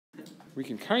we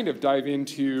can kind of dive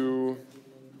into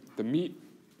the meat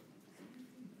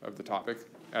of the topic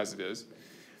as it is.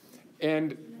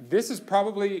 And this is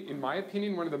probably, in my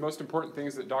opinion, one of the most important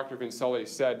things that Dr. Vincelli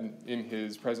said in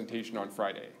his presentation on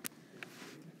Friday.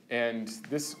 And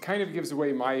this kind of gives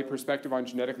away my perspective on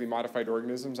genetically modified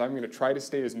organisms. I'm going to try to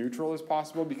stay as neutral as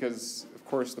possible because, of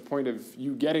course, the point of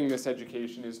you getting this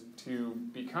education is to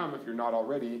become, if you're not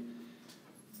already,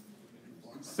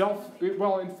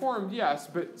 informed, yes,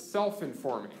 but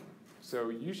self-informing. So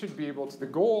you should be able to, the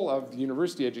goal of the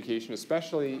university education,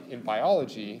 especially in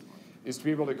biology, is to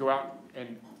be able to go out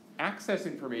and access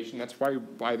information. That's why,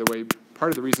 by the way,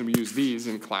 part of the reason we use these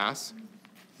in class,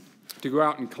 to go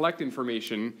out and collect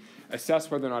information,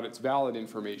 assess whether or not it's valid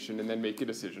information, and then make a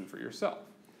decision for yourself.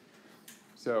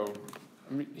 So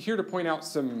I'm here to point out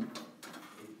some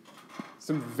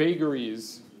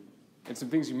vagaries and some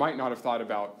things you might not have thought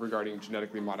about regarding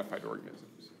genetically modified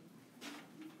organisms.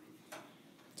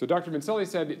 So Dr. Vincelli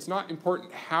said it's not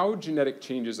important how genetic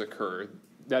changes occur,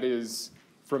 that is,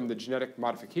 from the genetic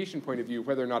modification point of view,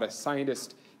 whether or not a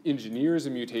scientist engineers a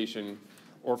mutation,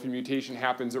 or if a mutation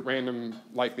happens at random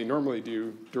like they normally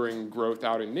do during growth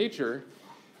out in nature.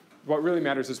 What really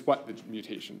matters is what the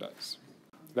mutation does.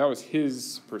 That was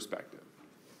his perspective.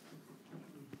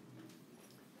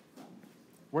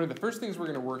 One of the first things we're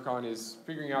going to work on is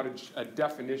figuring out a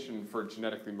definition for a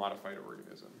genetically modified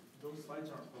organism. Those slides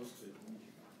aren't posted.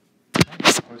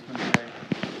 Post them today.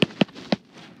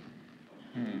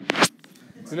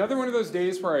 It's another one of those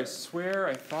days where I swear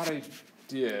I thought I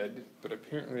did, but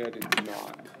apparently I did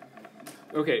not.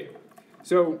 Okay,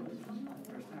 so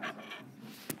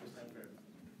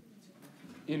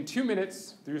in 2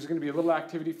 minutes, there's going to be a little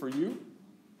activity for you,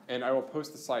 and I will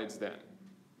post the slides then.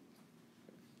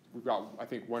 We've got, I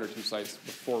think, 1 or 2 slides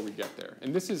before we get there.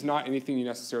 And this is not anything you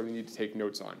necessarily need to take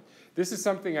notes on. This is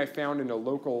something I found in a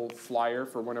local flyer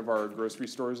for one of our grocery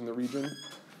stores in the region.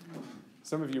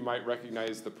 Some of you might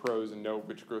recognize the pros and know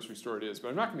which grocery store it is, but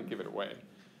I'm not going to give it away.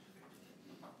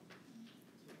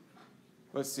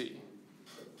 Let's see.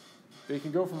 They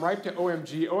can go from ripe to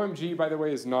OMG. OMG, by the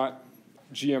way, is not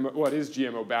GMO. Well, it is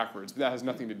GMO backwards, but that has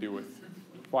nothing to do with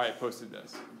why I posted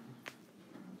this.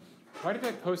 Why did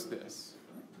I post this?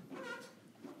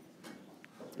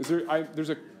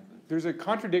 There's a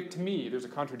contradiction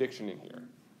in here.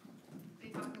 They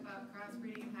talk about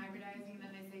crossbreeding and hybridizing, and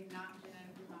then they say not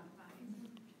genetically modifying.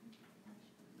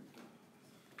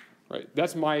 Right,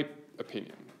 that's my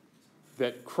opinion.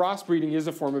 That crossbreeding is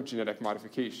a form of genetic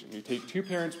modification. You take 2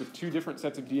 parents with 2 different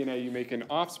sets of DNA, you make an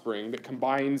offspring that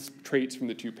combines traits from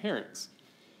the 2 parents.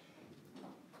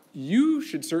 You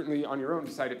should certainly, on your own,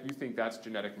 decide if you think that's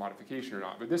genetic modification or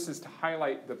not. But this is to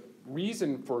highlight the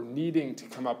reason for needing to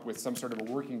come up with some sort of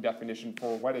a working definition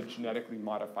for what a genetically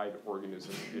modified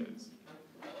organism is.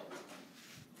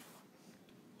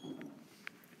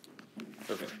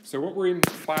 Okay, so what we're in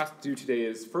class to do today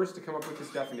is first to come up with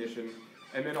this definition,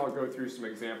 and then I'll go through some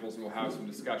examples and we'll have some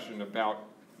discussion about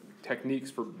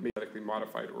techniques for genetically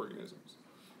modified organisms.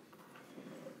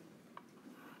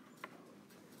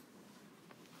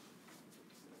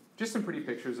 Just some pretty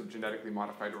pictures of genetically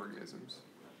modified organisms.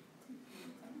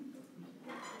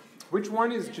 Which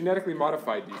one is genetically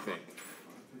modified, do you think?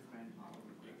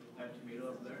 That tomato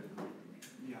up there?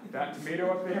 Yeah. That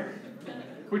tomato up there?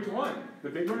 Which one? The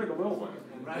big one or the little one?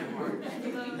 Right one.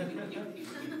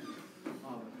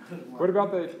 What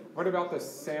about the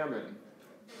salmon?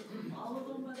 All of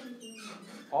them but the human.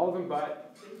 All of them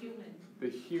but The human. the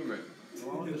human.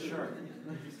 Well, the shirt.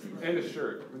 And the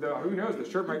shirt. Who knows? The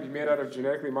shirt might be made out of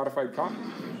genetically modified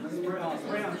cotton. Spray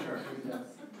on shirt.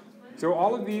 So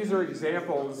all of these are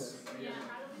examples.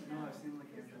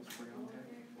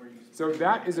 So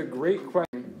that is a great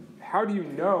question. How do you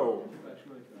know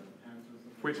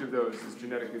which of those is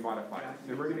genetically modified?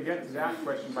 And we're going to get to that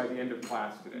question by the end of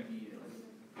class today.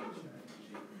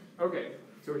 Okay,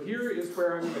 so here is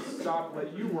where I'm going to stop,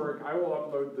 let you work. I will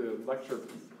upload the lecture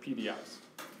PDFs.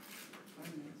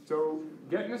 So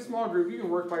get in a small group. You can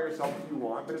work by yourself if you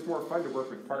want, but it's more fun to work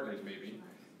with partners maybe.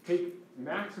 Take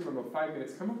maximum of 5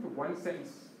 minutes. Come up with a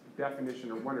 1-sentence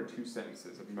definition or 1 or 2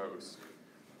 sentences at most.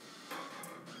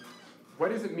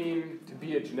 What does it mean to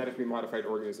be a genetically modified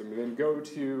organism? And then go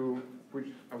to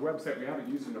a website we haven't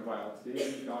used in a while,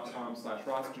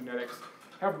 today.com/rossgenetics.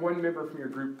 Have one member from your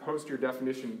group post your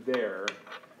definition there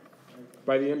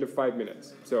by the end of 5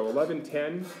 minutes. So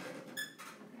 11:10,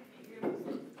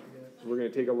 we're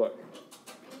going to take a look.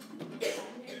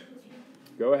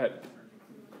 Go ahead.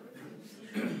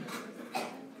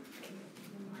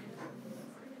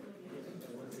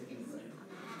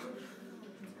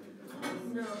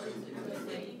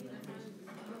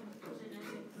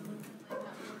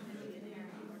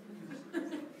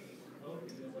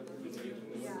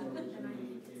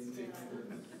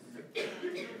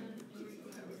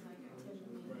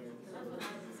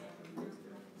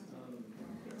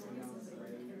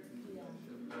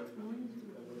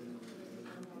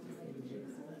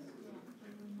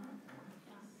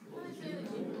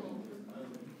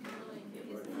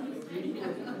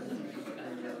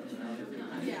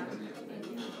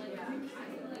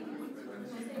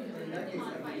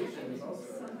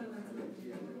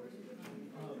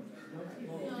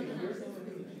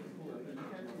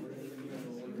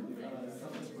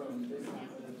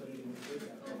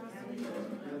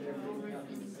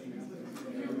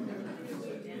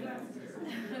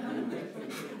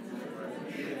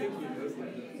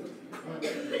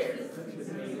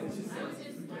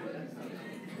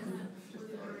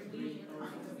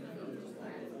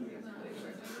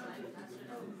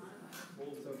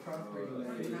 So crossbreeding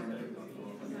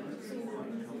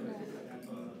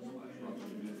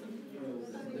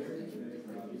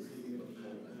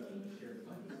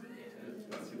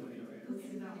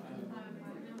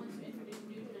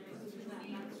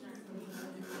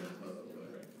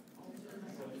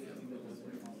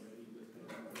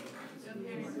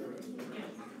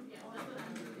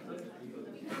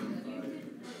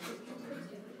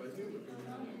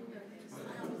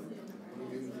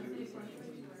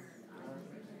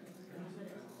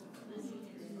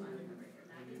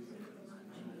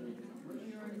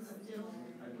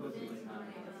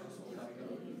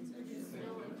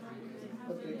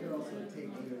but they could also take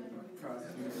you across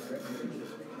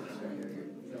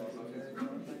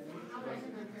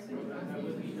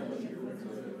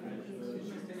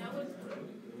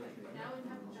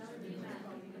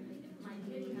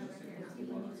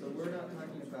So we're not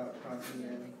talking about crossing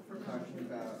in, we're talking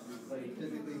about like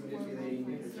physically manipulating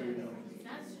the food.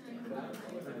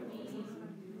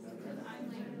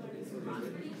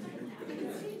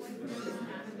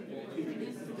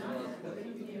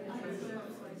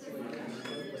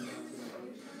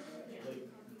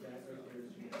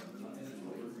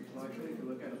 Well, actually, if you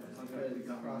look at it, sometimes we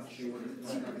got cross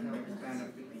span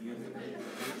of 50 years ago.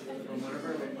 From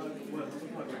whatever they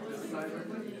what like this size right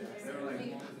there, they were like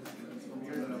from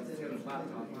here to the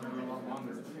laptop, they were a lot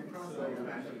longer. So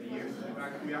span of 50 years. In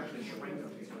fact, we actually shrank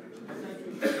them.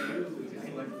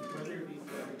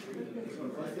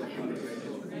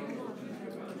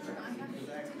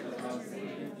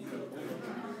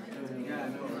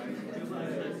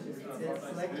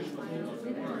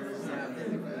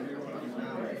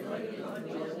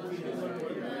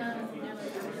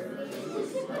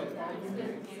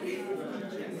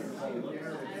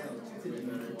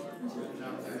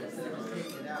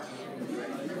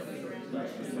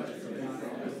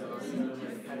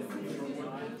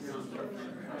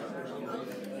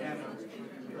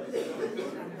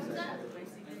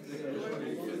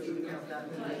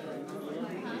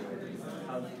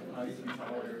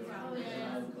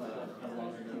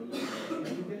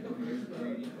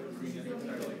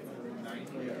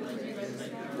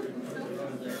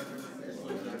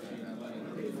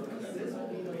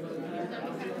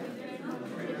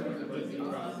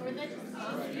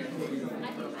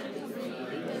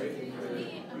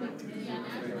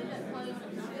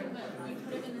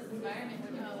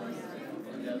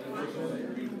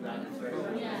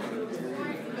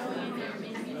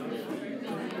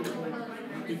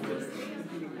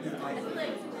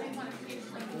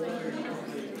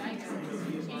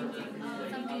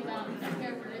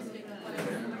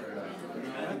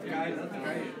 Yeah, I know,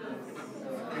 right?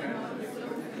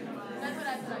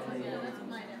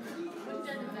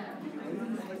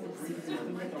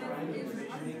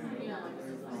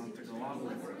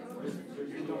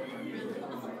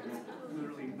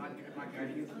 like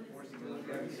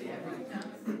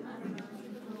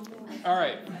All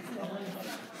right.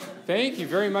 Thank you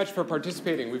very much for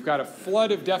participating. We've got a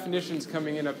flood of definitions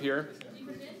coming in up here.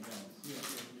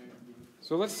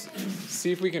 So let's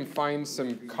see if we can find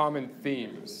some common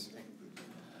themes.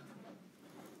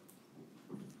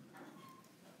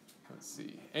 Let's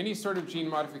see. Any sort of gene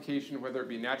modification, whether it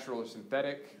be natural or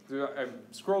synthetic. I've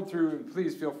scrolled through, and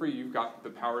please feel free. You've got the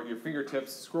power at your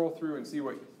fingertips. Scroll through and see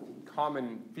what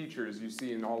common features you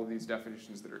see in all of these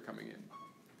definitions that are coming in.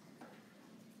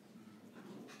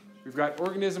 We've got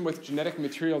organism with genetic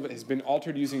material that has been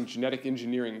altered using genetic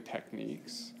engineering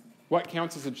techniques. What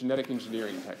counts as a genetic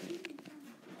engineering technique?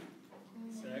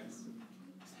 Sex.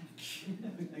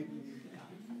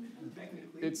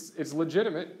 It's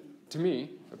legitimate to me.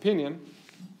 Opinion.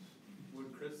 Would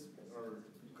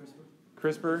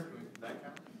CRISPR. that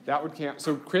count? That would count.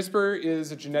 So CRISPR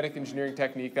is a genetic engineering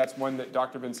technique. That's one that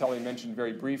Dr. Vincelli mentioned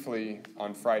very briefly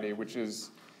on Friday, which is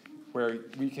where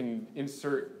we can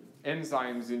insert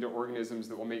enzymes into organisms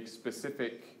that will make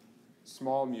specific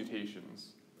small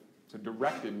mutations, so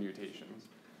directed mutations.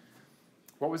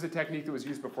 What was the technique that was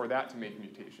used before that to make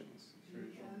mutations?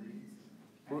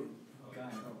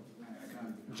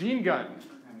 Gene gun.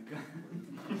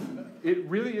 It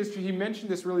really is true. He mentioned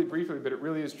this really briefly, but it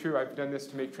really is true. I've done this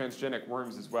to make transgenic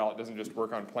worms as well. It doesn't just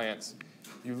work on plants.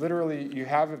 You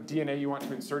have a DNA you want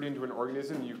to insert into an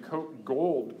organism, you coat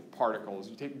gold particles.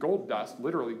 You take gold dust,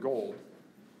 literally gold.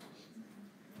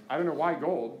 I don't know why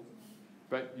gold,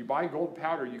 but you buy gold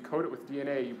powder, you coat it with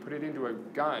DNA, you put it into a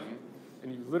gun,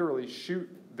 and you literally shoot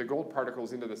the gold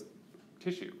particles into the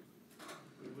tissue.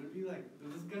 Would it be like,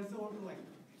 does this gun still work for like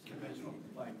conventional,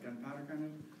 like gunpowder kind of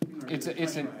thing? Or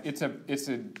It's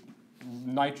a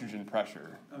nitrogen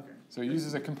pressure. Okay. So it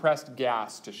uses a compressed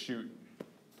gas to shoot.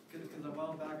 Because a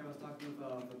while back I was talking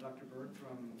with Dr. Bird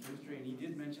from chemistry, and he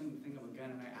did mention the thing of a gun,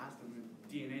 and I asked him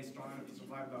if DNA is strong enough to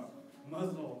survive the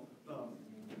muzzle.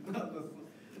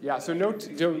 Yeah, so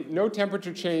no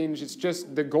temperature change. It's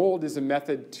just the gold is a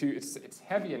method to, it's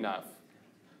heavy enough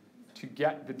to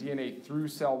get the DNA through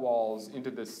cell walls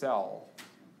into the cell.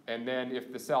 And then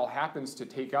if the cell happens to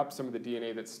take up some of the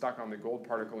DNA that's stuck on the gold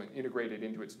particle and integrate it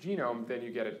into its genome, then you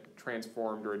get a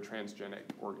transformed or a transgenic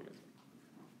organism.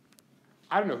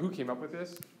 I don't know who came up with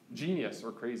this. Genius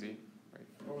or crazy. Right?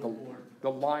 The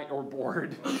line, or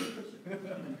bored.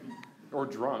 Or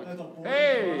drunk.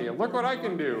 Hey, look what I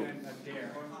can do.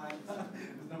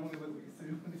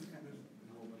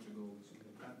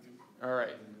 All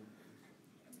right.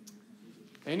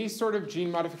 Any sort of gene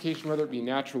modification, whether it be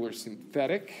natural or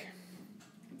synthetic.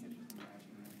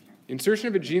 Insertion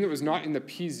of a gene that was not in the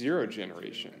P0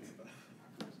 generation.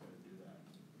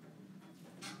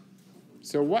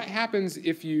 So what happens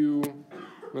if you,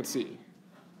 let's see.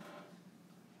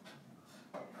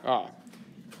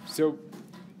 So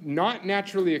not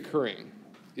naturally occurring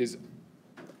is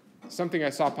something I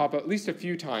saw pop up at least a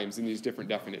few times in these different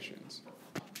definitions.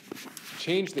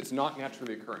 Change that's not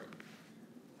naturally occurring.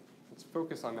 Let's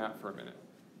focus on that for a minute.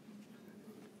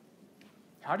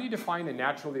 How do you define a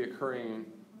naturally occurring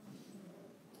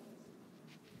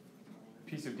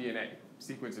piece of DNA,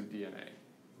 sequence of DNA?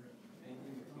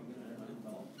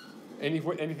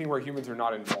 Anything where humans are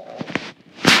not involved.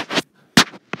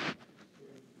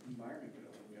 Environment could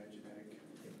also be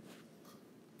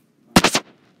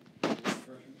genetic.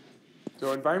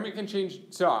 So environment can change.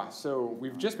 So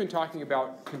we've just been talking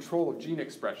about control of gene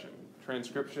expression,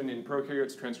 transcription in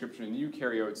prokaryotes, transcription in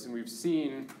eukaryotes, and we've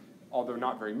seen, although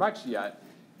not very much yet,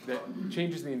 that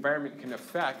changes in the environment can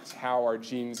affect how our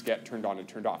genes get turned on and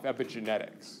turned off,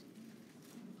 epigenetics.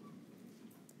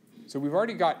 So we've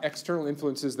already got external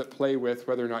influences that play with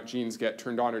whether or not genes get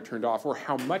turned on or turned off, or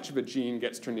how much of a gene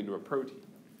gets turned into a protein.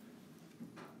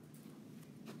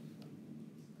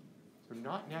 So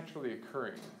not naturally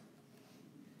occurring.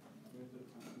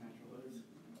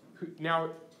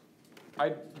 Now,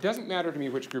 it doesn't matter to me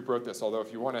which group wrote this, although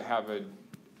if you want to have a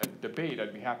debate,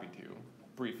 I'd be happy to.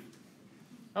 Brief.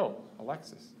 Oh,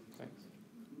 Alexis, thanks.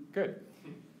 Good.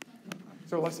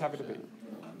 So let's have a debate.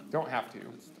 Don't have to.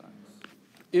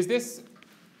 Is this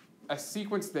a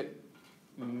sequence that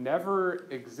never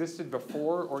existed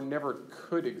before or never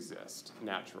could exist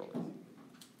naturally?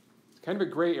 It's kind of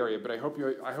a gray area, but I hope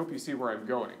you see where I'm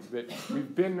going. That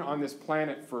we've been on this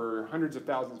planet for hundreds of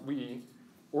thousands, we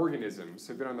organisms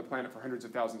have been on the planet for hundreds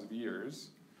of thousands of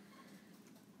years,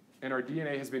 and our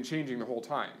DNA has been changing the whole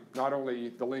time. Not only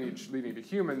the lineage leading to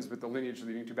humans, but the lineage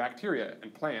leading to bacteria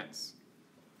and plants,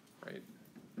 right?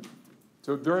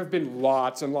 So there have been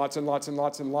lots and lots and lots and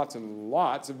lots and lots and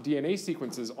lots of DNA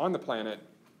sequences on the planet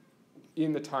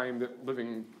in the time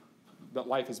that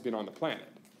life has been on the planet.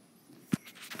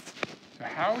 So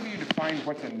how do you define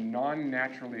what's a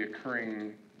non-naturally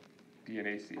occurring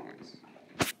DNA sequence?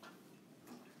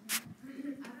 I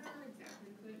don't know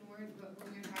exactly put it in words, but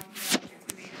when we were talking about your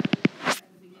tomatoes at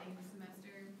the beginning of the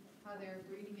semester, how they're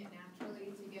breeding it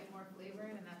naturally to get more flavor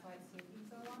in, and that's why it's taking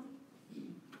so long,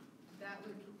 that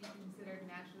would be considered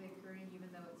naturally occurring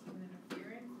even though it's human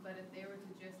interference. But if they were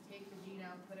to just take the gene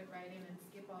out, put it right in, and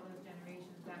skip all those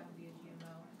generations, that would be a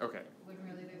GMO. Okay. When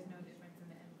really there's no difference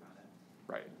in the end product.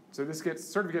 Right. So this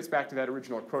sort of gets back to that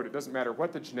original quote. It doesn't matter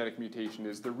what the genetic mutation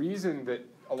is. The reason that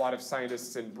a lot of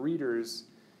scientists and breeders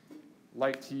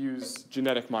like to use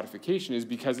genetic modification is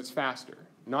because it's faster,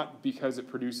 not because it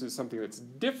produces something that's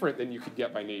different than you could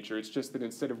get by nature. It's just that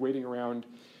instead of waiting around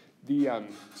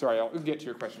sorry, I'll get to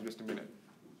your question in just a minute.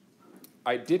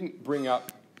 I didn't bring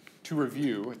up to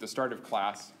review at the start of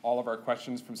class all of our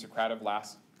questions from Socrative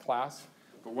last class,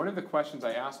 but one of the questions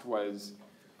I asked was,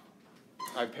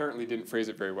 I apparently didn't phrase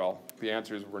it very well. The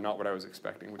answers were not what I was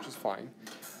expecting, which is fine.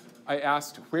 I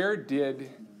asked, where did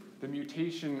the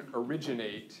mutation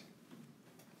originate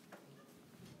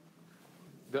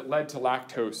that led to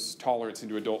lactose tolerance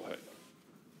into adulthood?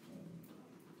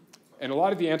 And a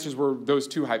lot of the answers were those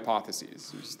two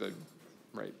hypotheses.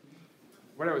 Right.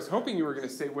 What I was hoping you were going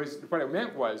to say was, what I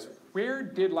meant was, where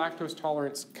did lactose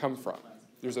tolerance come from?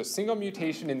 There's a single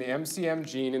mutation in the MCM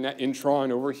gene in that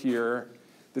intron over here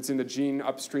that's in the gene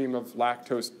upstream of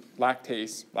lactose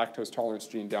tolerance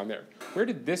gene down there. Where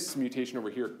did this mutation over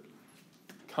here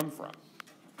come from?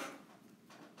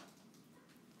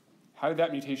 How did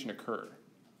that mutation occur?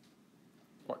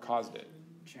 What caused it?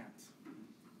 Chance.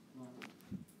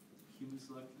 Human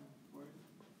selection for it?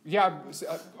 Yeah,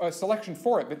 selection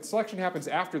for it, but selection happens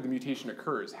after the mutation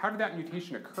occurs. How did that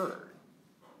mutation occur?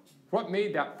 What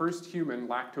made that first human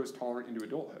lactose tolerant into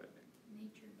adulthood?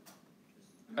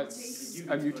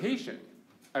 A mutation,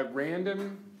 a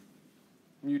random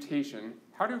mutation.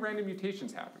 How do random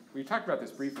mutations happen? We talked about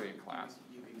this briefly in class.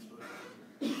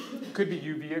 Could be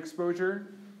UV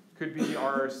exposure, could be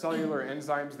our cellular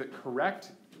enzymes that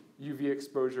correct UV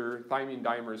exposure, thymine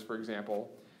dimers, for example,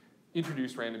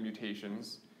 introduce random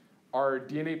mutations. Our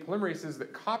DNA polymerases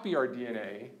that copy our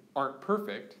DNA aren't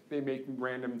perfect. They make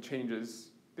random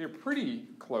changes. They're pretty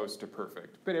close to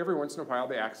perfect, but every once in a while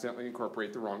they accidentally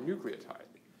incorporate the wrong nucleotide.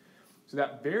 So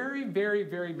that very, very,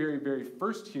 very, very, very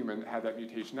first human that had that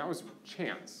mutation, that was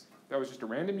chance. That was just a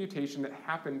random mutation that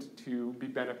happened to be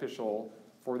beneficial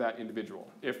for that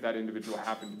individual, if that individual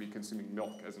happened to be consuming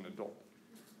milk as an adult.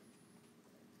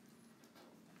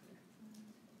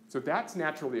 So that's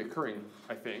naturally occurring,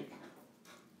 I think.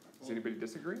 Does anybody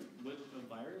disagree? With the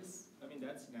virus, I mean,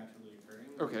 that's naturally occurring.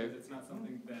 Okay. Because it's not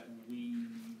something that we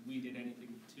did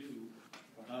anything to.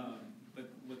 But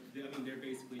I mean, they're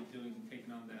basically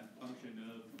taking on that function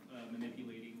of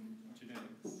manipulating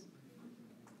genetics.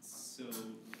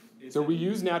 So we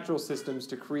use natural systems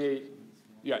to create,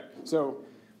 so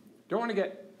don't want to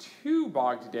get too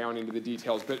bogged down into the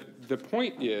details, but the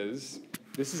point is,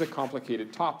 this is a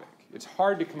complicated topic. It's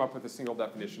hard to come up with a single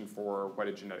definition for what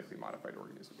a genetically modified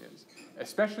organism is,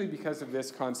 especially because of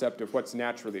this concept of what's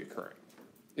naturally occurring,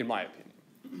 in my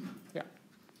opinion. Yeah?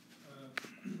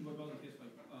 What about in case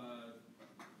like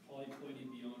polyploidy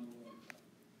beyond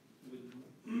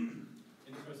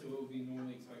in this what would be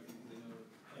normally expected, because they know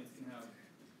plants can have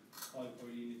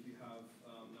polyploidy if you have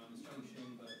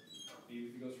non-disjunction, but maybe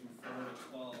if it goes from 4 to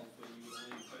 12, but you would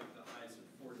only expect the highest of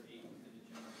 4 to 8 within a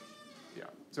generation.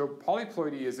 Yeah. So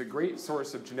polyploidy is a great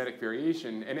source of genetic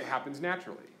variation, and it happens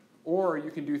naturally. Or you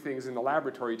can do things in the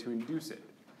laboratory to induce it.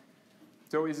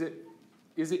 So is it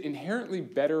inherently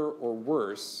better or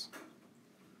worse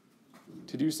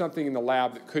to do something in the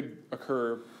lab that could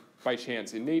occur by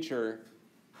chance in nature?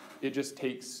 It just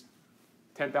takes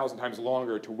 10,000 times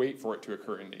longer to wait for it to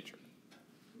occur in nature.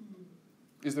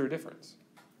 Is there a difference?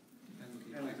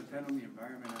 It would depend on the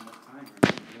environment and what time.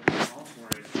 Right? If all for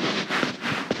it.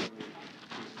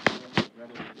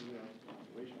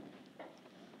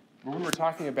 But when we're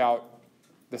talking about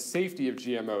the safety of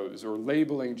GMOs or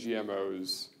labeling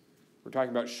GMOs, we're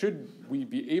talking about should we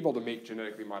be able to make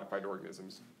genetically modified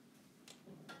organisms?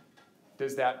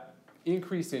 Does that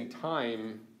increase in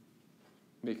time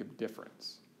make a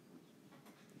difference?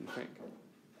 What do you think?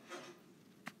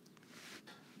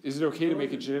 Is it okay to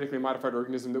make a genetically modified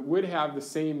organism that would have the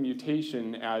same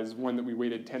mutation as one that we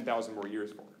waited 10,000 more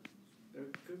years for? There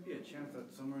could be a chance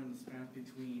that somewhere in the span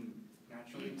between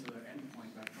naturally to the end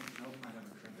point, that something else might have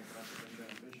occurred that could have been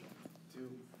beneficial to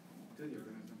the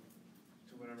organism,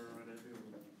 to whatever it is.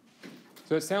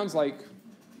 So it sounds like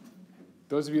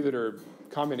those of you that are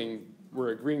commenting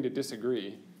were agreeing to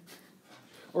disagree,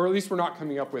 or at least we're not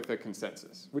coming up with a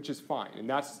consensus, which is fine, and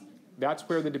that's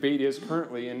where the debate is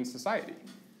currently in society.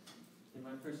 In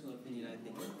my personal opinion, I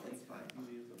think it's fine.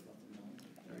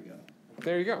 There we go.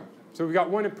 There you go. So we've got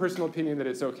one personal opinion that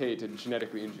it's okay to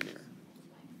genetically engineer.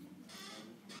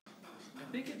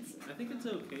 I think it's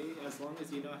okay as long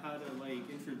as you know how to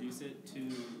introduce it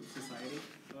to society,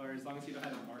 or as long as you know how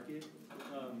to market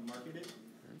it.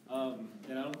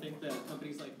 And I don't think that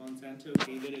companies like Monsanto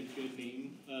gave it a good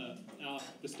name out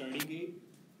the starting gate.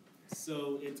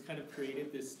 So it's kind of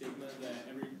created this stigma that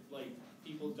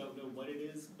people don't know what it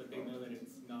is, but they know that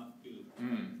it's not food.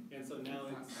 And so now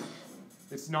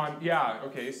It's not, yeah,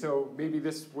 okay, so maybe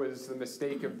this was the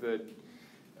mistake of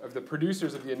the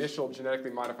producers of the initial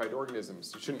genetically modified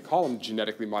organisms. We shouldn't call them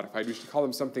genetically modified, we should call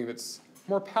them something that's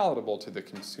more palatable to the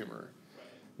consumer.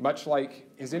 Much like,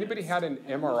 has anybody had an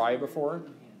MRI before?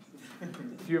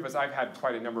 A few of us, I've had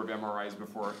quite a number of MRIs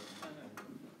before.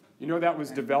 You know that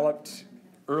was developed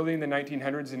early in the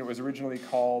 1900s, and it was originally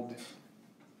called,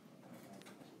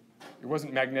 it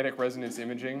wasn't magnetic resonance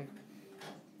imaging.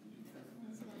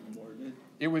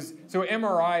 It was, so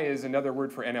MRI is another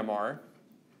word for NMR.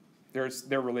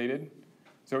 They're related.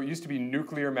 So it used to be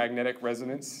nuclear magnetic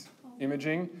resonance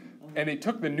imaging, and they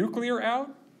took the nuclear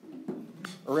out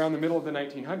around the middle of the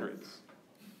 1900s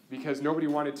because nobody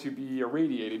wanted to be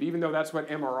irradiated, even though that's what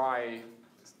MRI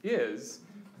is,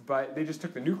 but they just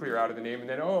took the nuclear out of the name, and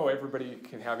then, everybody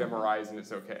can have MRIs and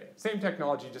it's okay. Same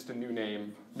technology, just a new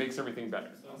name, makes everything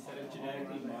better. So instead of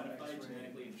genetically modified,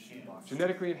 genetically enhanced.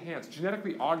 Genetically enhanced,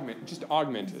 genetically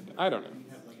augmented, I don't know.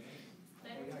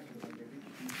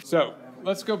 So,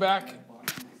 let's go back.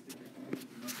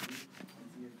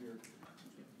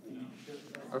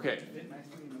 Okay.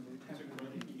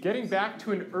 Getting back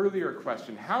to an earlier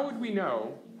question, how would we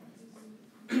know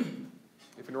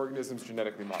if an organism is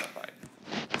genetically modified.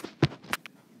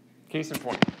 Case in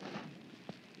point.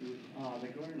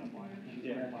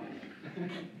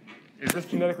 Is this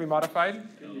genetically modified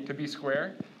to be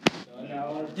square?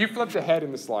 No. You flipped ahead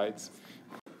in the slides.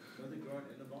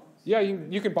 Yeah,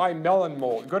 you can buy melon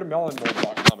mold. Go to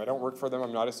melonmold.com. I don't work for them.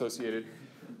 I'm not associated.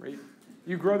 Right?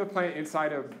 You grow the plant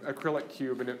inside an acrylic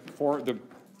cube, and the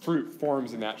fruit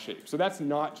forms in that shape. So that's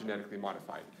not genetically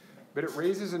modified. But it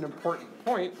raises an important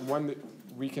point, one that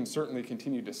we can certainly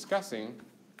continue discussing.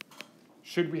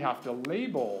 Should we have to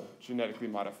label genetically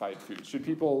modified foods? Should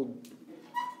people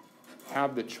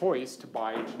have the choice to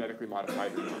buy genetically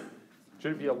modified food?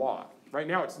 Should it be a law? Right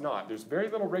now it's not. There's very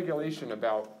little regulation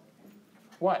about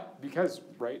what? Because,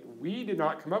 right, we did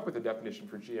not come up with a definition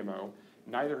for GMO,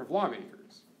 neither have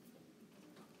lawmakers.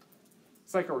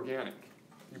 It's like organic.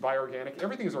 You buy organic,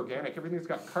 everything is organic, everything's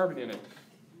got carbon in it.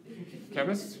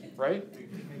 Chemists, right?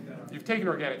 You've taken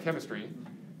organic chemistry,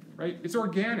 right? It's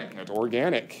organic. It's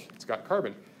organic. It's got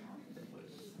carbon.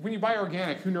 When you buy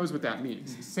organic, who knows what that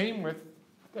means? Same with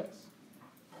this.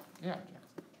 Yeah.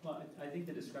 Well, I think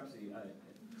the discrepancy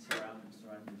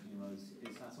surrounding GMOs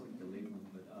is not so much the labeling,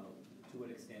 but to what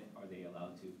extent are they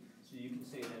allowed to? So you can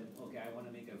say that, okay, I want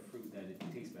to make a fruit that it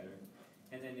tastes better,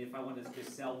 and then if I want to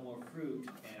just sell more fruit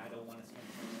and I don't want to spend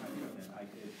so much time on it, I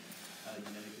could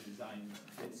genetically design,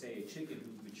 let's say, a chicken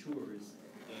who matures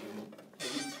at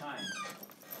each time.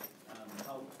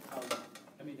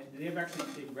 I mean, they've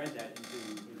read that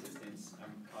into existence,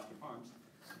 off your farms,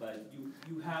 but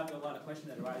you have a lot of questions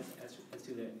that arise as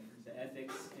to the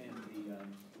ethics and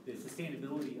the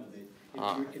sustainability of it.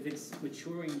 If it's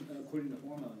maturing according to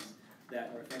hormones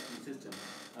that are affecting the system,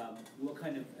 what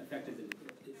kind of effect does it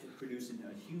produce in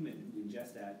a human who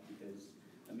ingests that? Because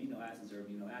amino acids are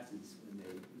amino acids when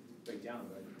they break down.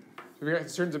 Right? So we got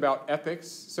concerns about ethics.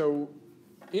 So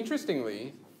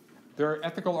interestingly, there are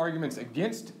ethical arguments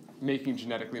against making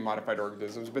genetically modified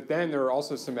organisms, but then there are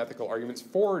also some ethical arguments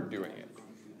for doing it.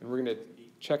 And we're going to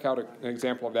check out an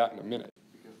example of that in a minute.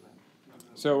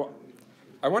 So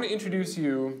I want to introduce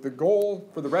you, the goal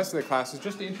for the rest of the class is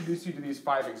just to introduce you to these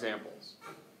 5 examples.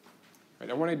 Right,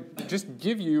 I want to just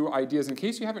give you ideas in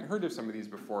case you haven't heard of some of these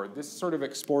before. This sort of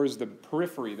explores the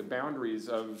periphery, the boundaries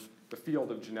of the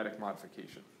field of genetic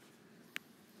modification.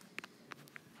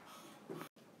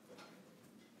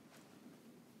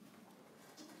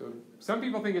 So some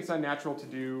people think it's unnatural to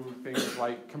do things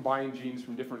like combine genes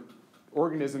from different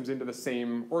organisms into the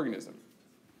same organism.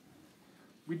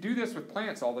 We do this with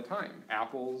plants all the time.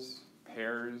 Apples,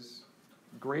 pears,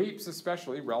 grapes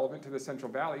especially, relevant to the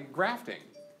Central Valley, grafting.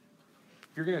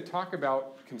 If you're going to talk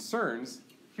about concerns,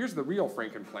 here's the real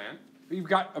Frankenplant. You've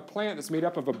got a plant that's made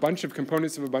up of a bunch of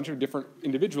components of a bunch of different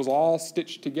individuals all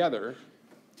stitched together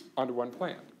onto one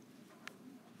plant.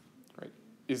 Right?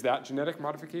 Is that genetic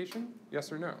modification?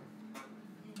 Yes or no?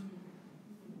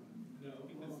 No,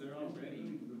 because they're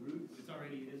already, it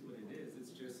already is what it is.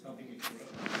 It's just helping it grow.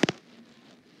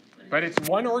 But it's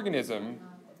one organism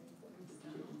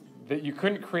that you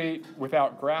couldn't create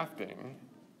without grafting,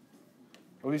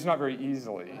 at least not very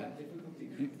easily.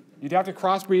 You'd have to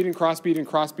crossbreed and crossbreed and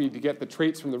crossbreed to get the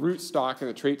traits from the rootstock and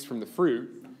the traits from the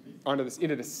fruit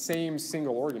into the same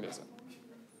single organism.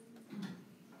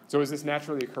 So is this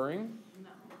naturally occurring?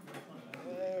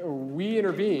 No. We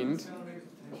intervened.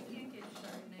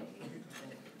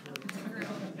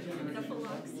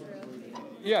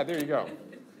 Yeah, there you go.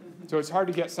 So it's hard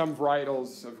to get some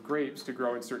varietals of grapes to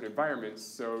grow in certain environments,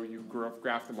 so you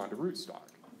graft them onto rootstock.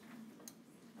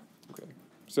 Okay.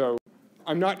 So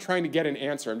I'm not trying to get an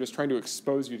answer. I'm just trying to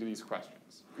expose you to these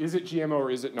questions. Is it GMO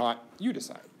or is it not? You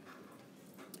decide.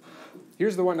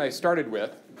 Here's the one I started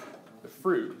with, the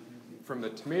fruit from the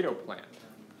tomato plant.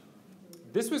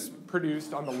 This was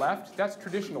produced on the left. That's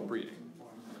traditional breeding.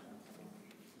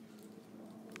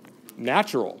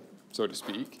 Natural, so to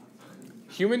speak.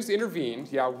 Humans intervened.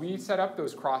 Yeah, we set up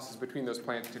those crosses between those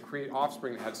plants to create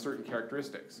offspring that had certain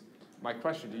characteristics. My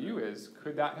question to you is,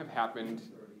 could that have happened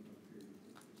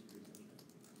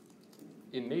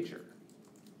in nature?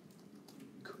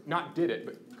 Not did it,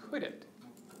 but could it?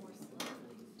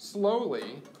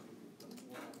 Slowly,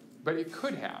 but it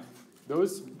could have.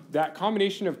 That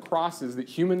combination of crosses that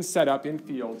humans set up in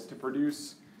fields to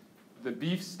produce the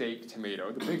beefsteak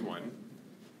tomato, the big one,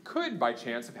 could by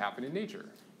chance have happened in nature.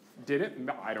 Did it?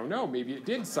 I don't know. Maybe it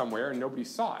did somewhere and nobody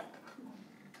saw it.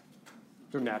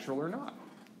 So natural or not?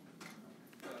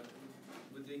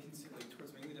 Would they consider, like,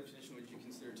 towards making the definition, would you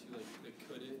consider too, like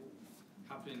could it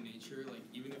happen in nature? Like,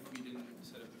 even if we didn't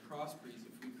set up the crossbreeds,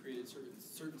 if we created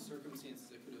certain circumstances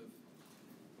that could have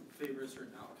favor a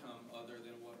certain outcome other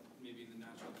than what maybe in the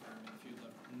natural environment, if you'd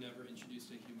never introduced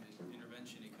a human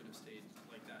intervention, it could have stayed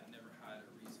like that and never had a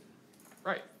reason.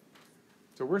 Right.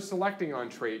 So we're selecting on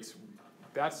traits.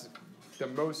 That's the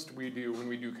most we do when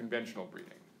we do conventional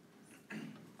breeding.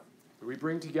 We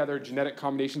bring together genetic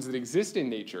combinations that exist in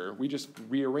nature. We just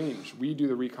rearrange. We do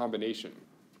the recombination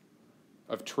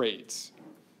of traits.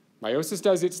 Meiosis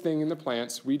does its thing in the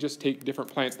plants. We just take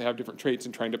different plants that have different traits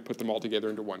and trying to put them all together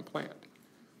into one plant.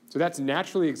 So that's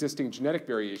naturally existing genetic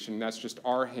variation. That's just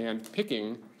our hand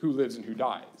picking who lives and who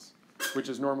dies, which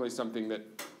is normally something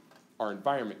that our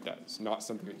environment does, not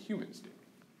something that humans do.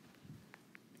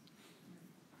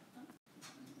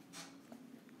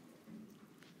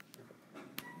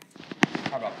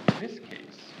 How about this case?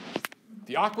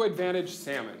 The AquAdvantage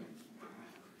salmon.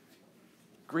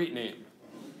 Great name.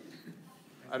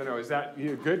 I don't know, is that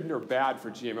either good or bad for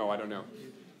GMO? I don't know.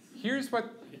 Here's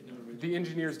what the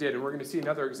engineers did, and we're going to see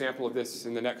another example of this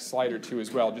in the next slide or two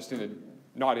as well, just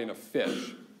not in a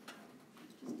fish.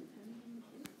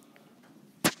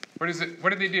 What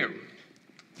did they do?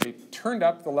 They turned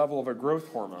up the level of a growth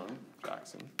hormone,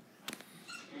 Jackson.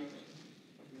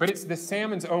 But it's the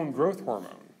salmon's own growth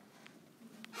hormone.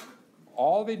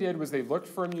 All they did was they looked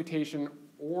for a mutation,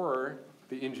 or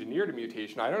they engineered a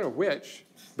mutation. I don't know which,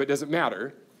 but it doesn't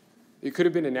matter. It could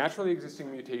have been a naturally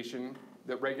existing mutation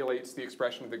that regulates the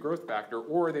expression of the growth factor,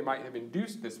 or they might have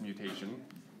induced this mutation.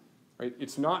 Right?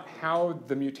 It's not how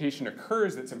the mutation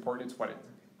occurs that's important, it's what it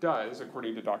does,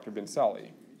 according to Dr.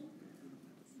 Vincelli.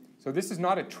 So this is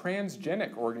not a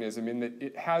transgenic organism in that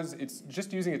it's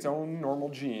just using its own normal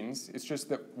genes. It's just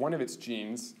that one of its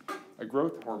genes, a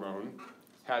growth hormone,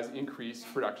 has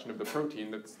increased production of the protein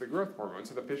that's the growth hormone,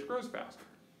 so the fish grows faster.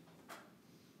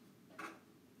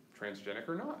 Transgenic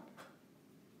or not.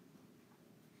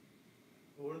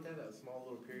 Well, wouldn't that have a small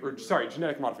little period? Or, sorry,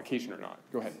 genetic modification or not.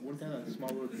 Go ahead. Wouldn't that have a small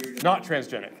little period? Not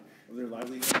transgenic. Of their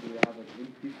livelihood, do they have like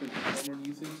increased hormone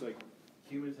usage? Like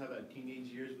humans have at teenage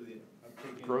years with the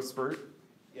uptake. Growth spurt?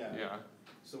 Yeah. Yeah.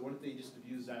 So wouldn't they just have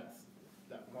used that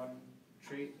one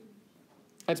trait?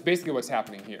 That's basically what's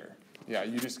happening here. Yeah,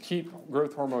 you just keep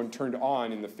growth hormone turned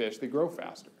on in the fish, they grow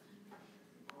faster.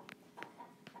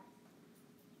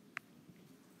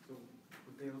 So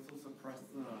would they also suppress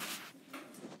the, I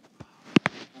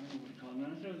don't know what to call it,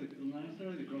 not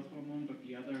necessarily the growth hormone, but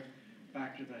the other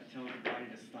factor that tells the body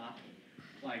to stop?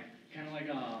 Like, kind of like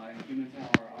in humans how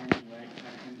our arms and legs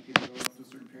have a tendency to grow up to a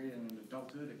certain period, and in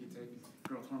adulthood, if you take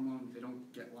growth hormone, they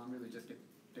don't get longer, they just get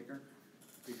thicker.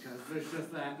 Because there's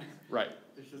just that, Right.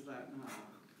 there's just that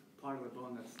part of the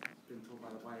bone that's been told by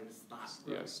the body to stop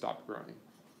growing. Yeah, stop growing.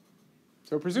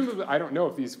 So presumably, I don't know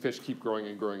if these fish keep growing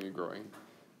and growing and growing.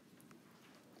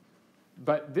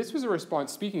 But this was a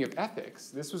response, speaking of ethics,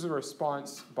 this was a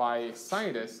response by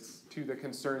scientists to the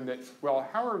concern that, well,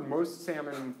 how are most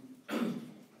salmon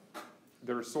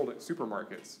that are sold at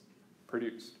supermarkets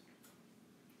produced?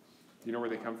 Do you know where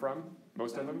they come from?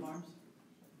 Most of them? Farms?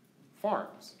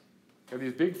 Farms. You have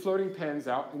these big floating pens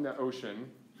out in the ocean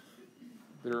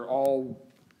that are all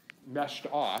meshed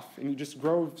off, and you just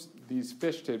grow these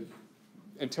fish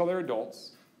until they're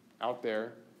adults out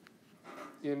there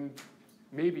in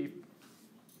maybe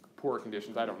poor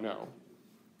conditions, I don't know.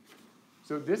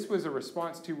 So this was a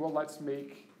response to, well, let's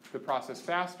make the process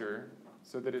faster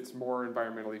so that it's more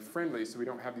environmentally friendly, so we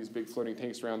don't have these big floating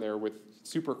tanks around there with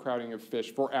super crowding of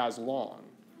fish for as long.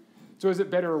 So is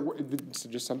it better, so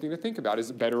just something to think about,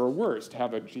 is it better or worse to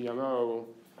have a GMO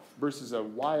versus a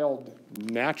wild,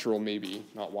 natural maybe,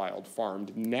 not wild,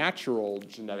 farmed, natural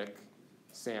genetic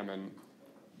salmon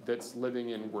that's living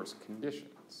in worse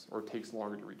conditions or takes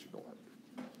longer to reach adulthood?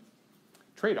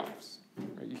 Trade-offs.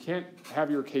 Right? You can't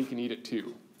have your cake and eat it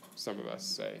too, some of us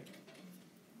say.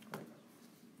 Right?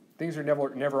 Things are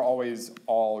never always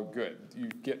all good.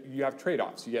 You have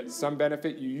trade-offs. You get some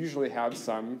benefit, you usually have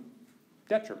some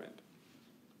detriment.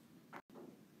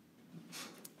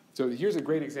 So here's a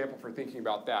great example for thinking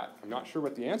about that. I'm not sure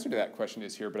what the answer to that question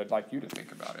is here, but I'd like you to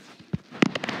think about it.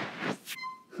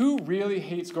 Who really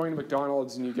hates going to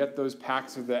McDonald's and you get those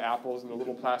packs of the apples in a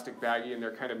little plastic baggie and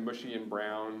they're kind of mushy and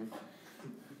brown?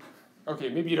 Okay,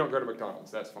 maybe you don't go to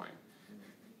McDonald's, that's fine.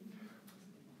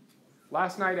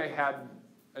 Last night I had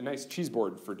a nice cheese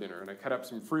board for dinner and I cut up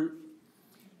some fruit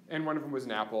and one of them was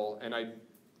an apple and I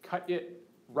cut it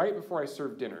right before I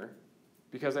served dinner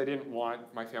because I didn't want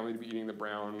my family to be eating the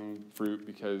brown fruit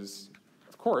because,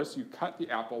 of course, you cut the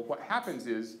apple. What happens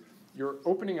is you're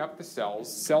opening up the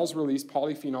cells. Cells release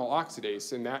polyphenol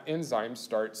oxidase, and that enzyme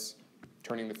starts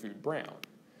turning the food brown.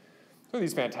 So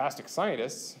these fantastic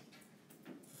scientists,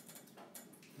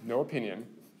 no opinion,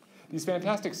 these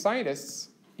fantastic scientists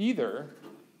either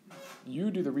you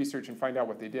do the research and find out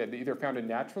what they did. They either found a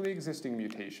naturally existing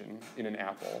mutation in an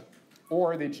apple,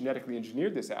 or they genetically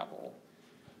engineered this apple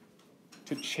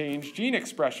to change gene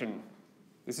expression.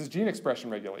 This is gene expression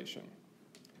regulation.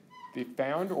 They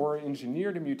found or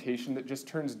engineered a mutation that just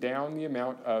turns down the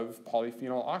amount of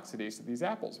polyphenol oxidase that these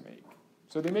apples make.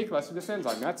 So they make less of this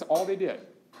enzyme. That's all they did.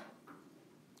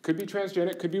 Could be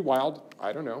transgenic, could be wild.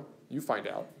 I don't know. You find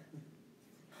out.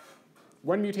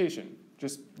 One mutation.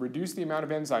 Just reduce the amount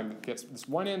of enzyme that gets, this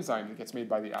one enzyme that gets made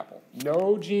by the apple.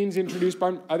 No genes introduced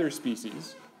by other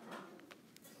species.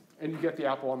 And you get the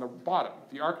apple on the bottom,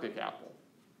 the Arctic apple.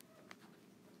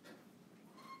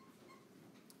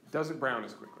 Doesn't brown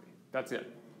as quickly. That's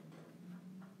it.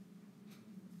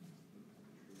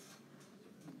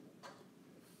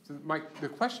 So the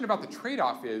question about the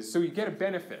trade-off is, so you get a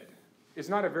benefit. It's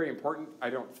not a very important, I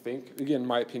don't think, again, in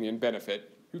my opinion,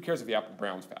 benefit. Who cares if the apple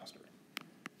browns faster?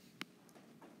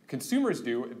 Consumers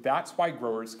do. That's why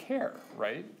growers care,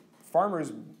 right?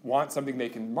 Farmers want something they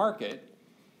can market.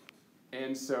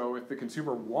 And so if the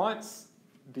consumer wants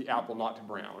the apple not to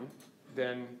brown,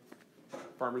 then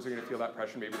farmers are going to feel that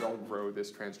pressure. Maybe they'll grow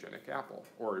this transgenic apple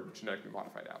or genetically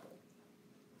modified apple.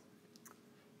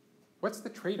 What's the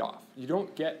trade-off? You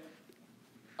don't get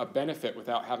a benefit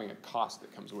without having a cost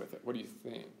that comes with it. What do you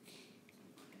think?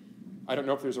 I don't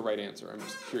know if there's a right answer. I'm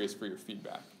just curious for your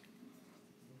feedback.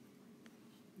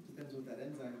 Depends what that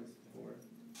enzyme is for.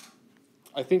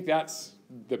 I think that's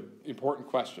the important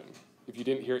question. If you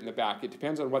didn't hear it in the back, it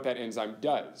depends on what that enzyme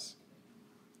does.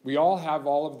 We all have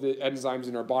all of the enzymes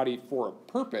in our body for a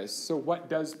purpose, so what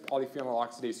does polyphenol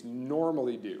oxidase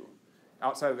normally do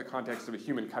outside of the context of a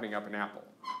human cutting up an apple?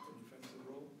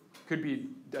 Could be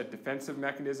a defensive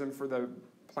mechanism for the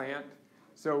plant.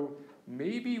 So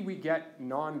maybe we get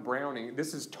non-browning.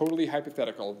 This is totally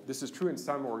hypothetical. This is true in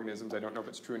some organisms. I don't know if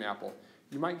it's true in apple.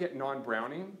 You might get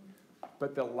non-browning,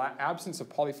 but the absence of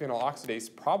polyphenol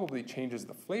oxidase probably changes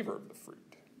the flavor of the fruit.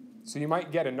 So you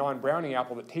might get a non-browning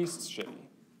apple that tastes shitty.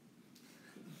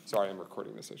 Sorry, I'm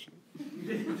recording this. I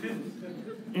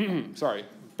shouldn't. Sorry,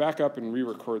 back up and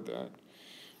re-record that.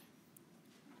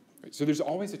 Right, so there's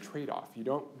always a trade-off. You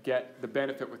don't get the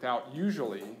benefit without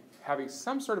usually having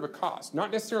some sort of a cost.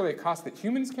 Not necessarily a cost that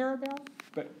humans care about,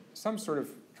 but some sort of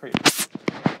trade-off.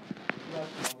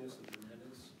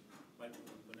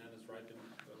 Bananas ripen,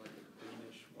 they're like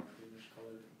greenish, more greenish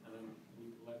colored, and then you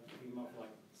let them up for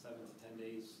like 7 to 10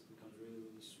 days, it becomes really,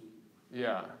 really sweet.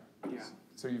 Yeah.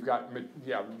 So you've got,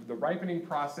 the ripening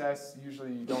process,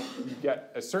 usually you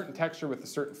get a certain texture with a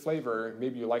certain flavor.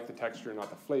 Maybe you like the texture, not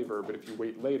the flavor, but if you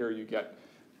wait later, you get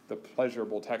the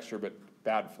pleasurable texture, but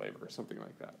bad flavor, or something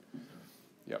like that.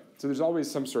 Yep. So there's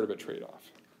always some sort of a trade-off,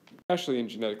 especially in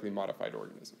genetically modified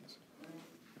organisms.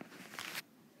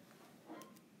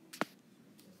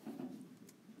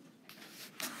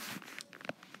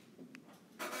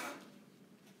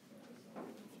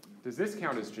 Does this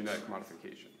count as genetic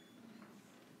modification?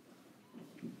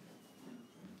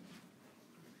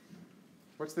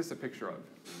 What's this a picture of?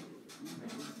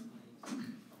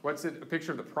 What's it a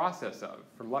picture of the process of,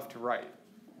 from left to right?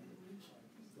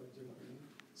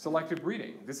 Selective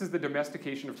breeding. This is the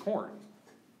domestication of corn,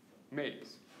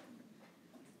 maize.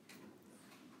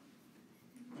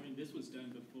 I mean, this was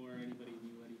done before anybody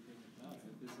knew anything about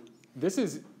it. This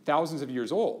is thousands of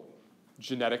years old,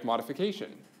 genetic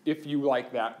modification, if you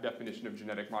like that definition of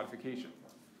genetic modification.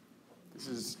 This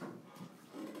is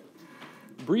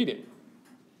breeding.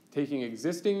 Taking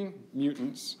existing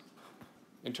mutants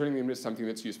and turning them into something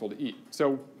that's useful to eat.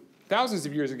 So thousands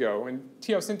of years ago, and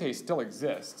teosinte still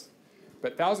exists,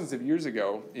 but thousands of years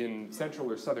ago in central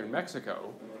or southern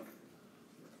Mexico,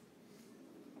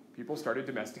 people started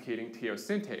domesticating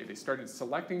teosinte. They started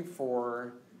selecting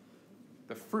for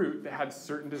the fruit that had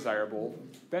certain desirable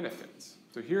benefits.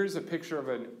 So here's a picture of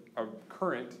a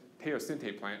current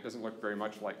teosinte plant. It doesn't look very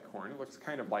much like corn. It looks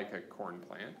kind of like a corn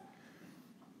plant.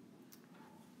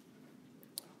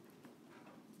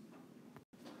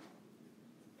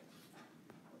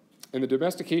 And the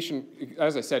domestication,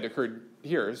 as I said, occurred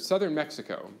here, southern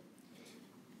Mexico.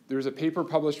 There was a paper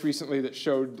published recently that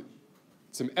showed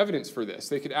some evidence for this.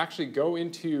 They could actually go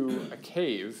into a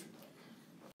cave,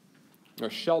 a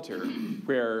shelter,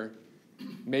 where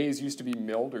maize used to be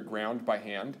milled or ground by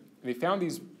hand. And they found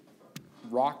these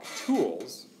rock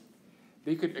tools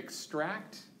they could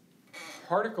extract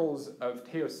particles of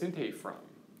teosinte from.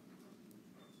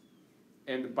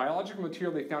 And the biological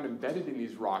material they found embedded in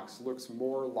these rocks looks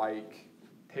more like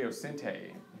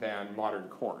teosinte than modern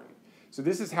corn. So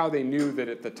this is how they knew that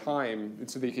at the time, and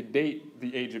so they could date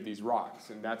the age of these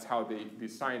rocks, and that's how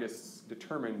these scientists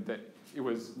determined that it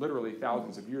was literally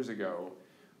thousands of years ago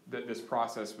that this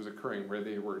process was occurring, where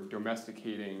they were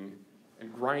domesticating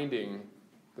and grinding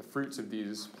the fruits of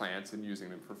these plants and using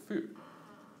them for food.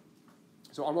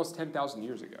 So almost 10,000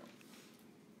 years ago.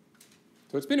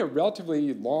 So it's been a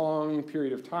relatively long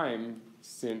period of time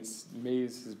since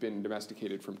maize has been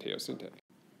domesticated from teosinte.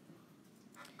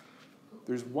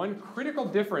 There's one critical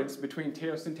difference between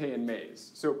teosinte and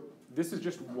maize. So this is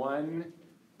just one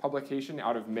publication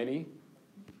out of many,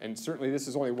 and certainly this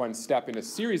is only one step in a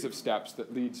series of steps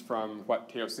that leads from what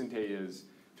teosinte is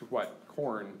to what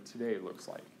corn today looks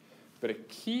like. But a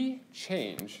key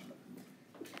change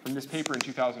from this paper in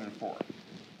 2004,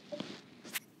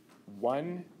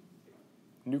 one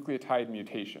nucleotide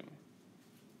mutation,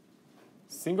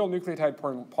 single nucleotide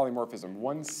polymorphism,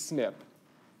 one SNP,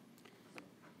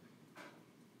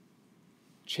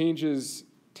 changes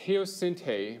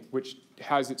teosinte, which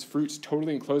has its fruits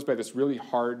totally enclosed by this really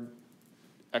hard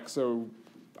I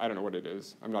don't know what it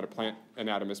is. I'm not a plant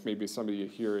anatomist. Maybe somebody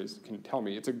here can tell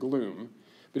me. It's a gloom,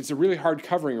 but it's a really hard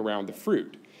covering around the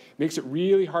fruit. It makes it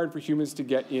really hard for humans to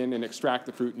get in and extract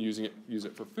the fruit and use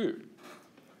it for food.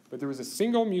 But there was a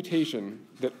single mutation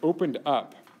that opened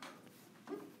up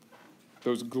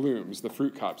those glooms, the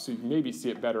fruit cups, so you can maybe see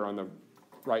it better on the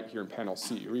right here in panel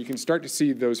C, where you can start to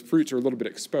see those fruits are a little bit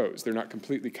exposed. They're not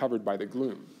completely covered by the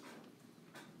gloom.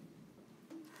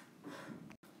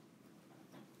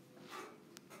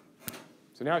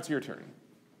 So now it's your turn.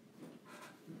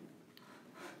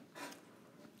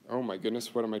 Oh my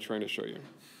goodness, what am I trying to show you?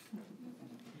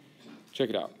 Check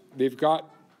it out. They've got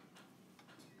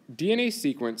DNA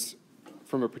sequence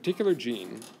from a particular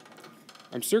gene.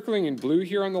 I'm circling in blue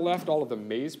here on the left all of the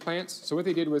maize plants. So what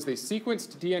they did was they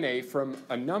sequenced DNA from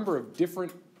a number of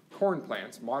different corn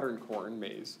plants, modern corn,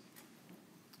 maize.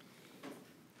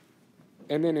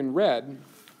 And then in red,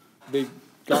 they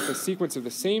got the sequence of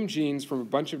the same genes from a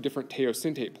bunch of different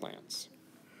teosinte plants.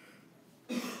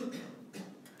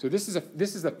 So this is a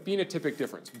phenotypic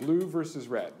difference, blue versus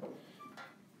red.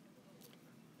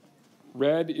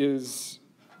 Red is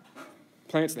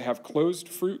plants that have closed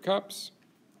fruit cups,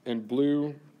 and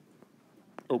blue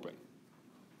open.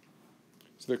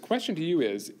 So the question to you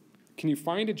is, can you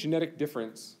find a genetic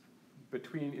difference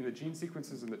in the gene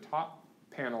sequences in the top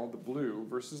panel, the blue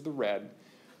versus the red,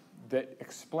 that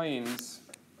explains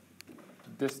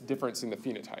this difference in the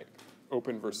phenotype,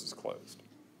 open versus closed?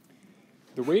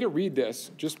 The way to read this,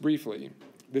 just briefly,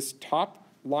 this top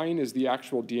line is the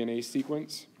actual DNA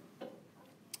sequence.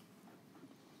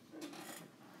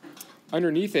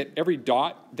 Underneath it, every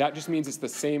dot, that just means it's the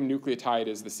same nucleotide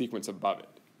as the sequence above it.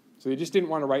 So they just didn't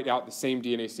want to write out the same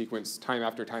DNA sequence time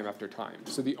after time after time.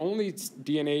 So the only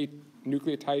DNA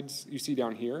nucleotides you see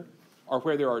down here are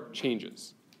where there are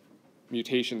changes,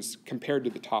 mutations, compared to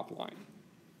the top line.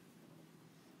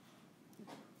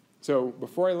 So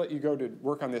before I let you go to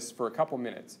work on this for a couple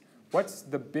minutes, what's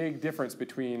the big difference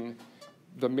between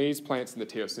the maize plants and the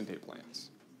teosinte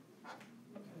plants?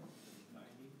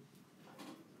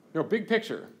 No, big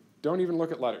picture. Don't even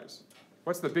look at letters.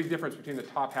 What's the big difference between the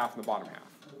top half and the bottom half?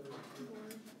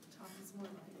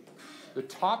 The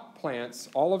top plants,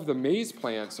 all of the maize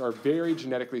plants, are very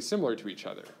genetically similar to each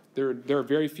other. There are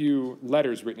very few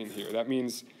letters written in here. That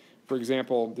means, for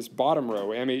example, this bottom row,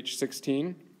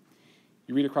 MH16,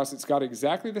 you read across, it's got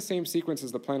exactly the same sequence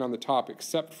as the plant on the top,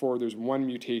 except for there's one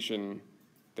mutation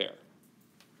there.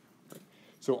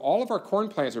 So all of our corn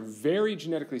plants are very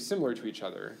genetically similar to each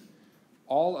other.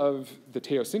 All of the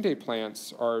teosinte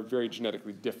plants are very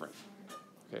genetically different.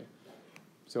 Okay?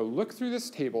 So look through this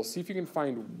table, see if you can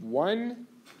find one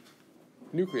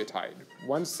nucleotide,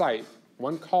 one site,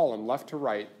 one column left to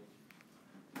right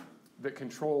that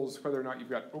controls whether or not you've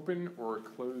got open or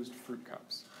closed fruit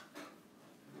cups.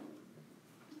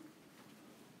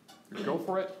 Go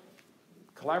for it,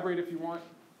 collaborate if you want,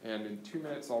 and in 2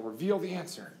 minutes I'll reveal the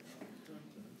answer.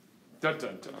 Dun,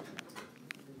 dun, dun.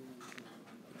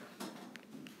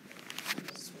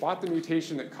 Spot the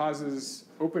mutation that causes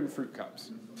open fruit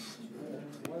cups.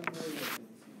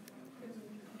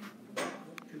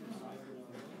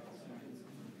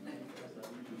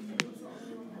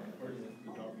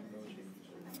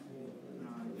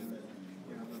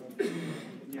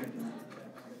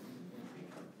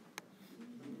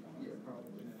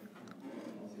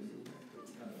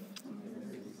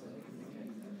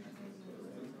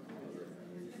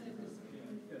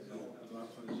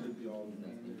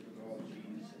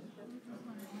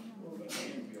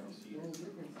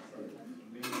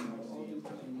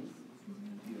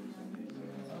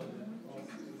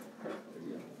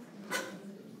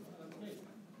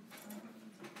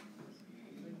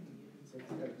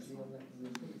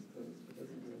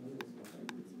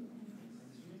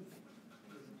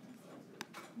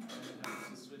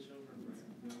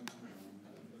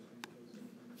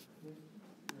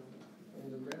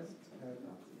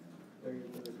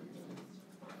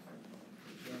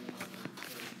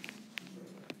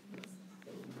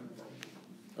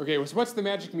 Okay, so what's the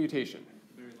magic mutation?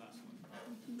 Very last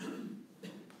one.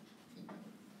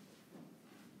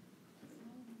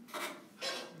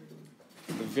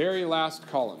 The very last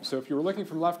column. So if you were looking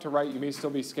from left to right, you may still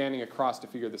be scanning across to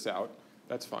figure this out.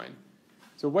 That's fine.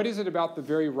 So what is it about the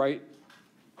very right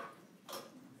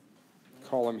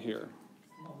column here?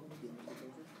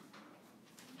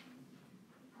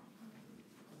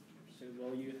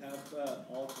 Well, you have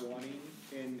alt guanine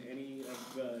in any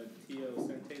of the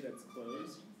teosinte that's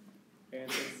closed. And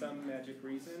for some magic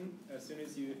reason, as soon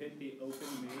as you hit the open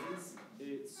maize,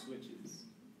 it switches.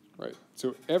 Right.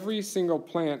 So every single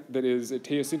plant that is a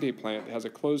teosinte plant that has a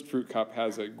closed fruit cup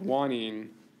has a guanine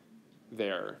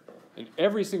there. And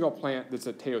every single plant that's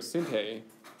a teosinte,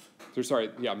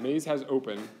 maize has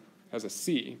open, has a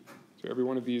C. So every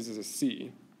one of these is a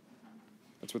C.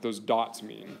 That's what those dots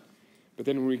mean. But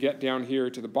then when we get down here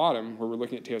to the bottom, where we're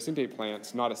looking at teosinte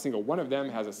plants, not a single one of them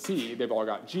has a C. They've all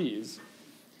got Gs.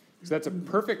 So that's a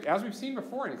perfect, as we've seen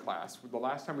before in class, the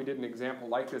last time we did an example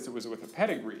like this, it was with a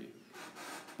pedigree.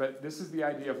 But this is the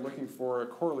idea of looking for a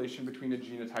correlation between a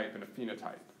genotype and a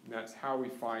phenotype. And that's how we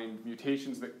find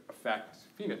mutations that affect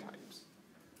phenotypes.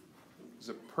 There's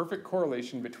a perfect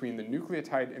correlation between the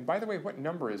nucleotide, and by the way, what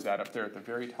number is that up there at the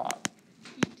very top?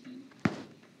 18.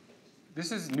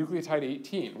 This is nucleotide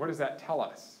 18. What does that tell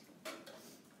us?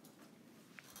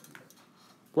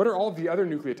 What are all of the other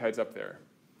nucleotides up there?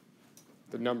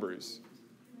 The numbers.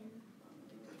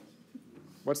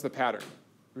 What's the pattern?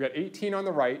 We've got 18 on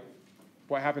the right.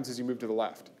 What happens as you move to the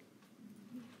left?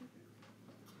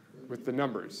 With the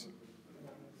numbers.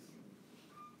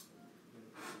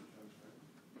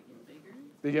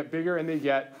 They get bigger and they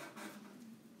get,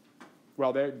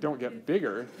 well, they don't get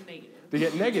bigger. Negative. They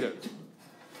get negative.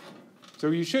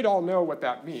 So you should all know what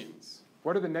that means.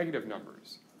 What are the negative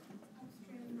numbers?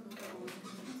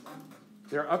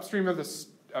 They're upstream of the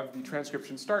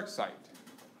transcription start site.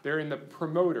 They're in the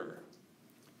promoter.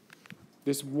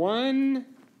 This one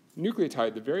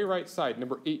nucleotide, the very right side,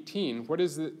 number 18, what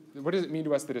does it mean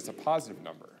to us that it's a positive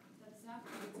number?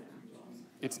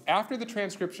 It's after the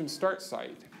transcription start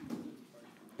site.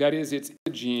 That is, it's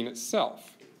the gene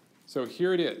itself. So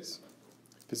here it is.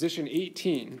 Position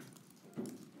 18,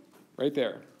 right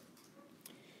there.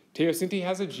 Teosinte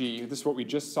has a G. This is what we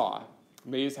just saw.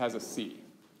 Maize has a C.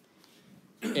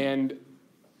 And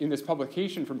in this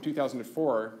publication from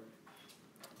 2004,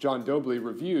 John Dobley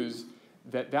reviews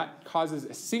that causes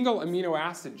a single amino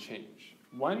acid change.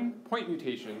 1 point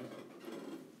mutation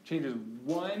changes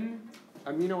 1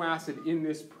 amino acid in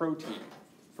this protein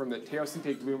from the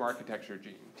teosinte gloom architecture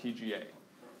gene, TGA.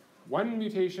 1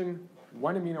 mutation,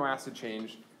 1 amino acid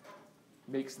change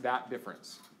makes that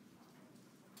difference.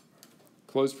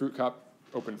 Closed fruit cup,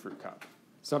 open fruit cup.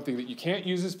 Something that you can't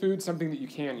use as food, something that you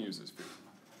can use as food.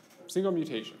 Single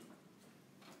mutation.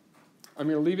 I'm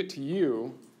going to leave it to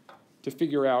you to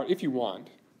figure out, if you want,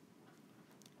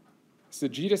 it's the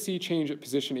G to C change at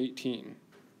position 18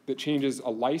 that changes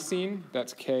a lysine,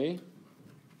 that's K,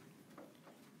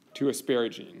 to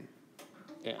asparagine,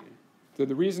 N. So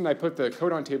the reason I put the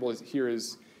codon table here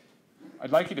is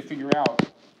I'd like you to figure out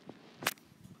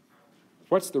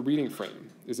what's the reading frame.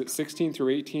 Is it 16 through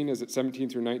 18? Is it 17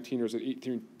 through 19? Or is it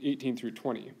 18 through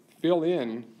 20? Fill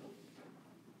in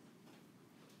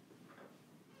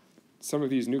some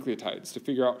of these nucleotides to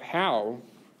figure out how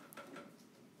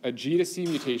a G to C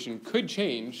mutation could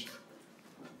change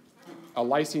a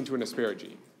lysine to an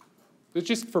asparagine. It's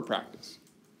just for practice.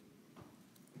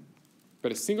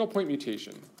 But a single point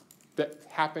mutation that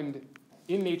happened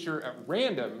in nature at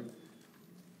random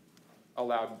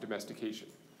allowed domestication.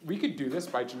 We could do this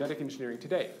by genetic engineering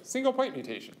today. Single point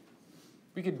mutation.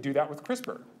 We could do that with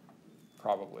CRISPR,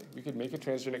 probably. We could make a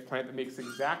transgenic plant that makes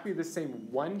exactly the same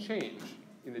 1 change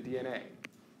in the DNA.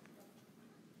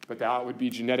 But that would be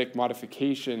genetic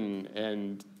modification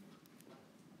and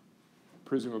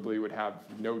presumably would have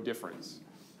no difference.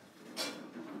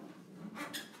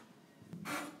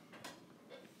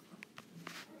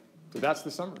 So that's the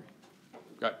summary.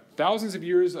 We've got thousands of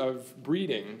years of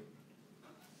breeding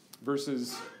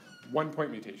versus 1 point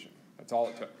mutation. That's all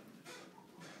it took.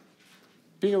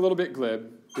 Being a little bit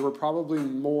glib, there were probably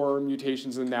more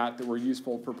mutations than that were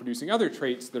useful for producing other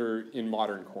traits that are in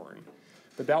modern corn.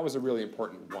 But that was a really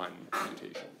important 1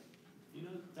 mutation. You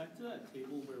know, back to that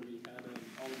table where we had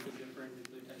all of the different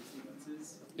nucleotide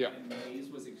sequences, Yeah. and maize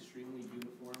was extremely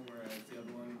uniform, whereas the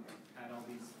other one had all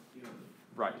these,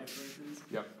 Right. differences.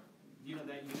 Yep.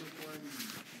 That uniform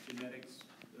genetics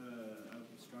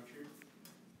structure,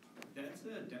 that's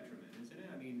a detriment, isn't it?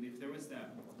 I mean, if there was that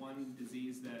one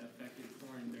disease that affected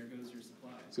corn, there goes your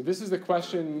supply. So this is the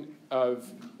question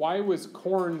of why was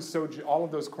corn all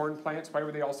of those corn plants, why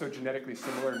were they all so genetically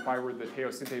similar, and why were the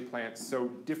teosinte plants so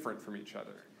different from each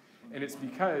other? And it's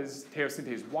because teosinte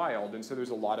is wild, and so there's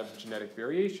a lot of genetic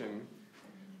variation.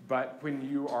 But when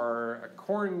you are a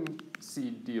corn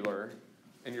seed dealer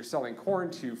and you're selling corn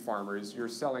to farmers, you're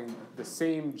selling the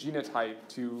same genotype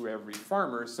to every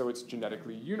farmer, so it's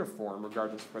genetically uniform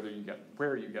regardless of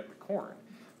where you get the corn.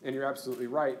 And you're absolutely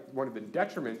right. One of the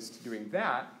detriments to doing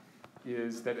that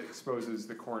is that it exposes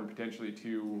the corn potentially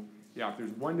to, if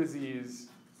there's one disease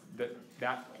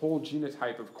that whole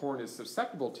genotype of corn is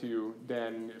susceptible to,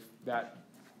 then if that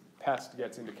pest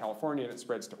gets into California and it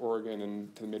spreads to Oregon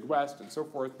and to the Midwest and so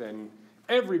forth, then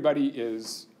everybody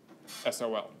is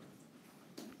SOL.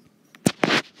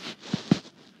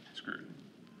 Screwed.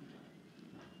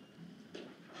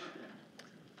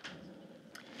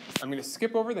 I'm going to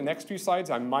skip over the next few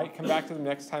slides. I might come back to them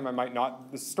next time. I might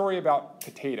not. The story about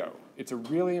potato. It's a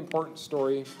really important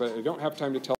story, but I don't have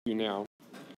time to tell you now.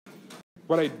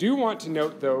 What I do want to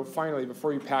note, though, finally,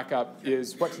 before you pack up,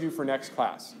 is what to do for next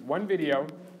class. One video.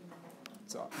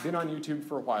 It's been on YouTube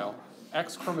for a while.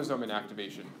 X chromosome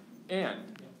inactivation.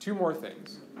 And two more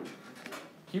things.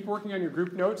 Keep working on your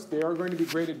group notes. They are going to be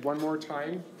graded one more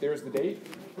time. There's the date.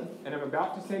 And I'm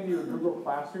about to send you a Google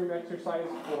Classroom exercise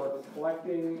for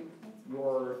collecting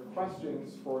your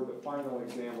questions for the final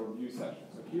exam review session.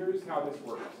 So here's how this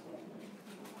works.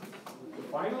 The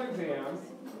final exam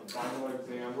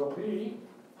will be,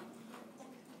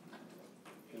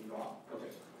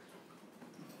 okay.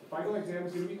 The final exam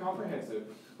is going to be comprehensive,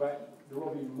 but there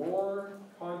will be more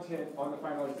content on the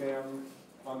final exam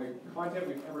on the content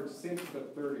we've covered since the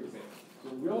third exam. So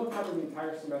we'll cover the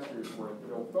entire semester's worth,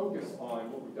 but it'll focus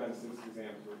on what we've done since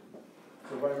exam 3.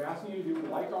 So what I'm asking you to do,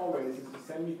 like always, is to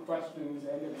send me questions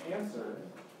and an answer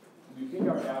you think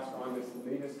I would ask on this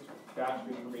latest batch of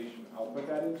information. I'll put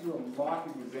that into a mock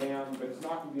exam, but it's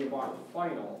not going to be a mock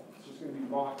final. It's just going to be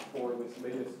mock for this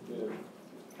latest bit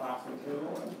of class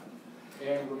material.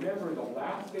 And remember, the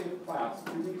last day of class,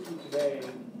 2 weeks from today,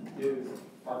 is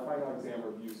our final exam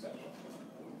review session.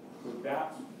 So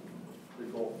that's the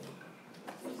goal.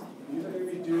 These are going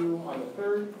to be due on the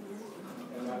 3rd,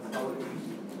 and that's how we're going to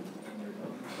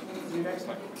do. See you next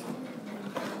time.